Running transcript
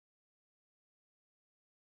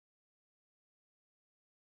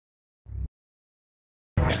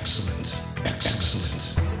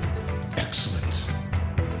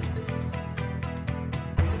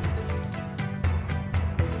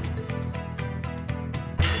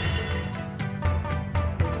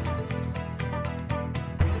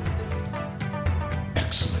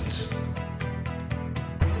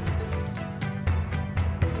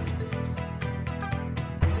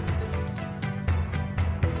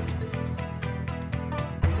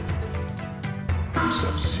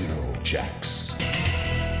Jax.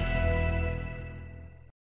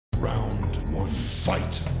 Round one,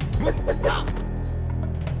 fight.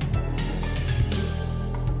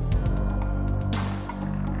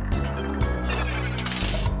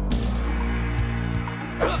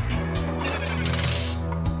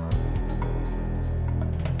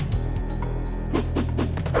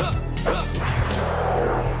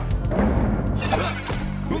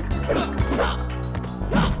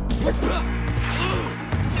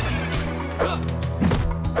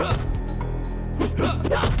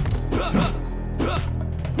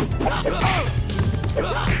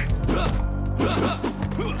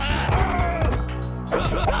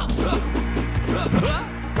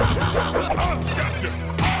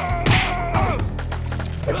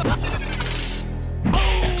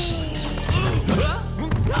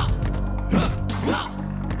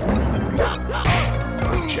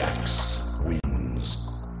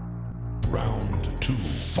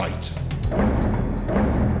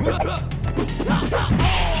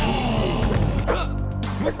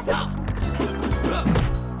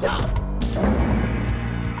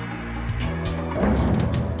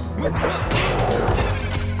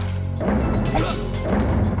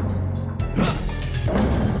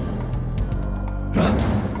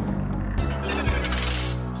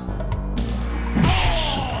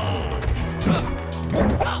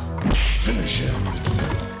 Finish him.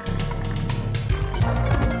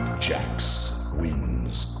 Jax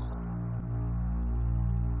wins.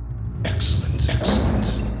 Excellent, excellent.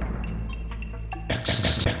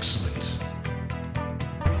 Excellent, excellent.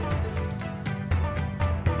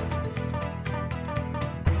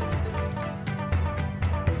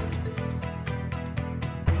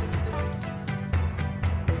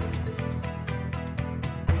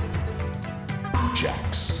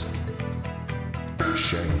 Jax.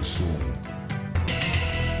 Shang Tsung.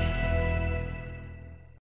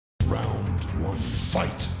 Round one,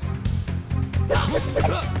 fight.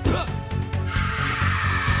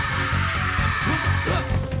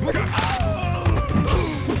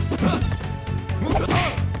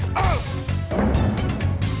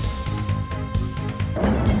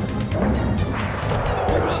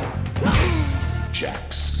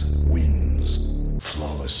 Jax wins.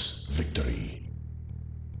 Flawless victory.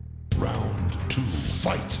 Round two,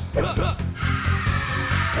 fight.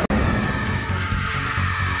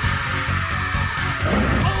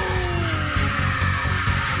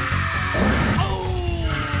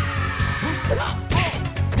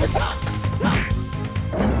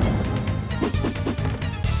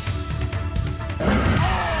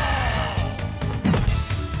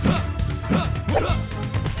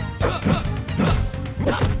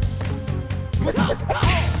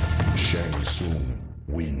 Shang Tsung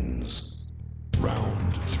wins.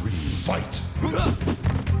 Round three, fight.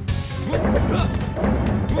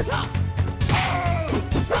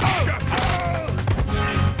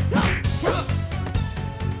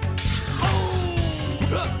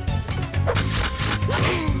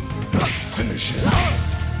 Finish him.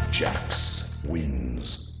 Jax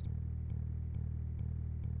wins.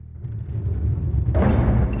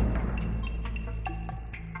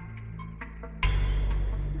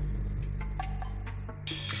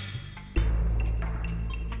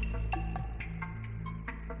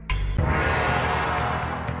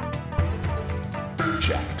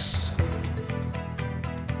 Jax.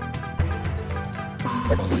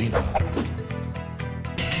 Mileena.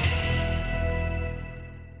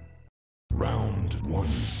 Round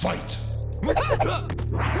one, fight.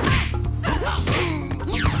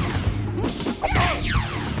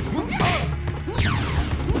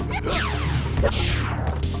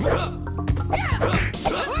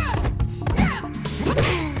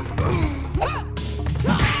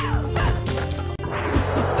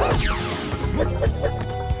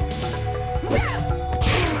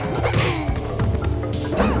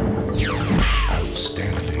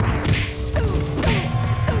 Outstanding.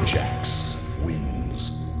 Jax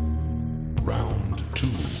wins. Round two,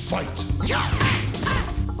 fight.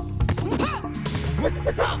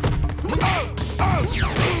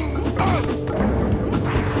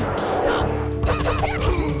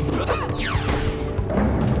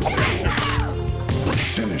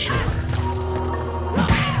 Finish her.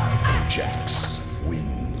 Jax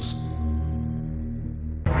wins.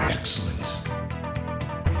 Excellent.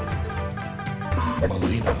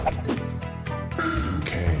 Mileena. Liu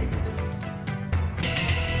Kang.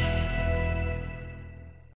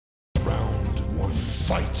 Round one,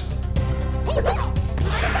 fight.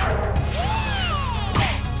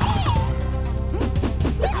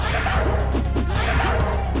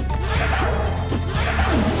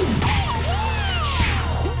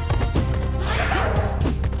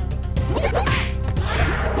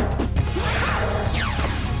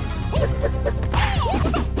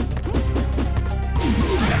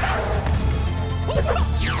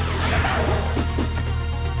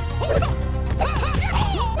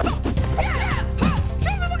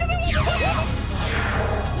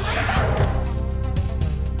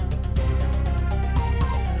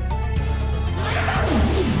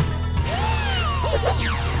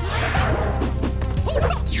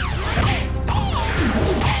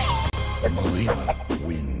 Mileena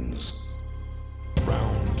wins.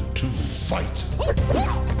 Round 2, fight.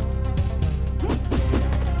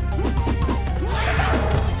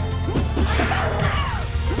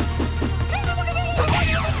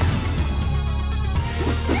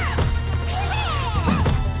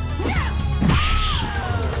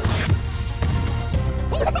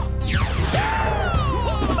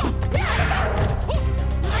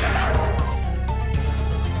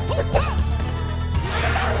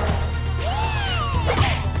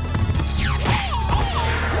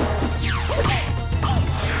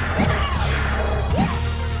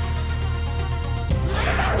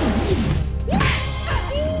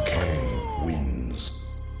 Liu Kang wins.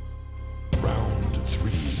 Round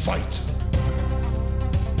 3, fight.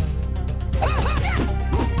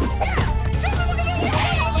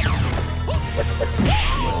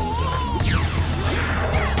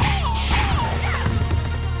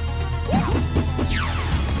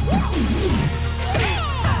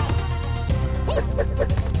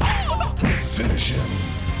 Finish him.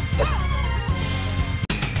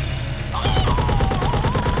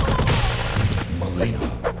 Mileena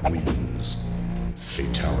wins.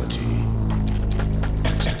 Fatality.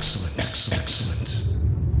 Excellent, excellent, excellent.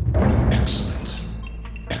 Excellent.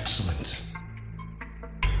 Excellent.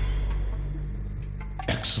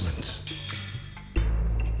 Excellent.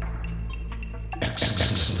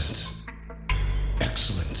 Excellent.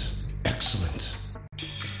 Excellent. Excellent.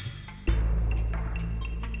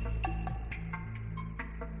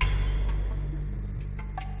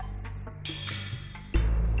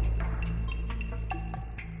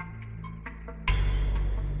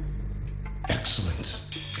 Excellent.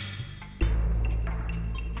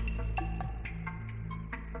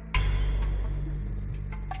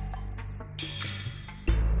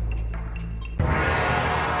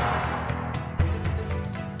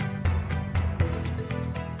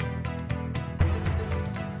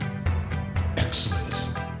 Excellent.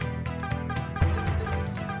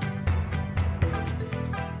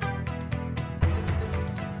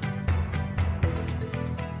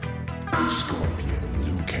 Scorpion,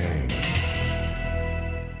 Liu Kang.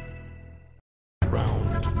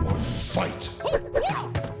 Round 1, fight.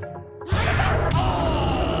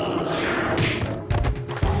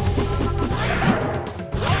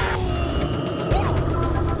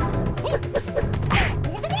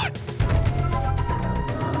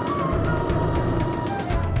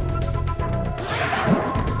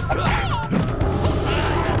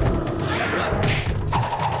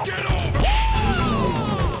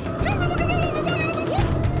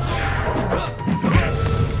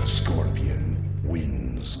 Scorpion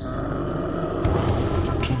wins.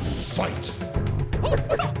 Round 2, fight.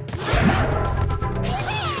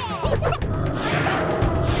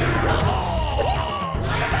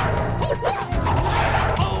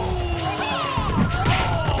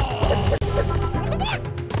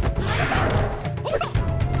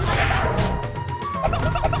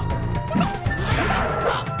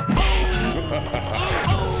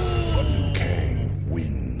 Liu Kang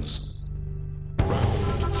wins.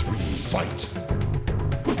 Round 3, fight.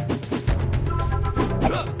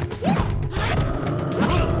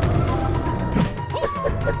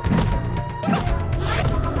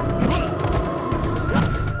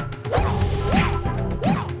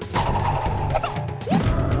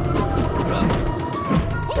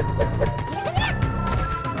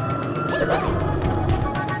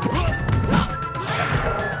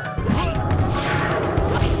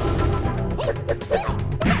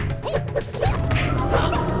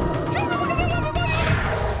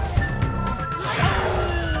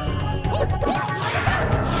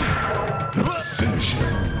 Finish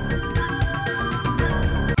him.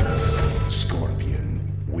 Scorpion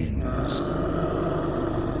wins.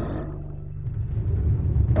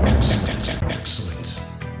 Excellent.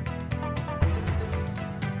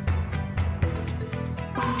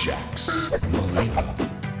 Jax, Mileena.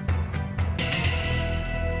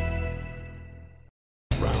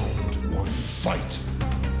 Round 1, fight.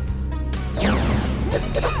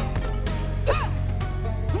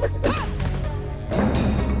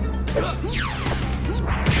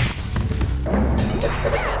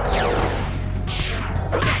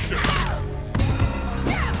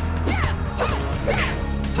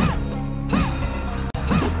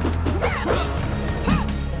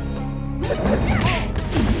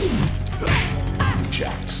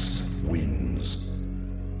 Jax wins.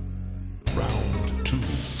 Round 2,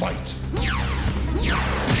 fight.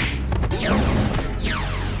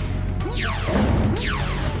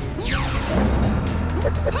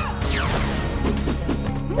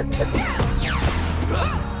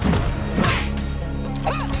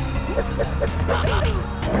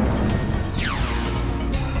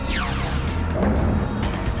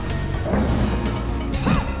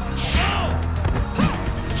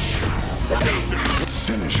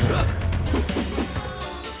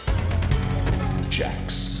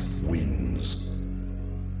 Jax wins.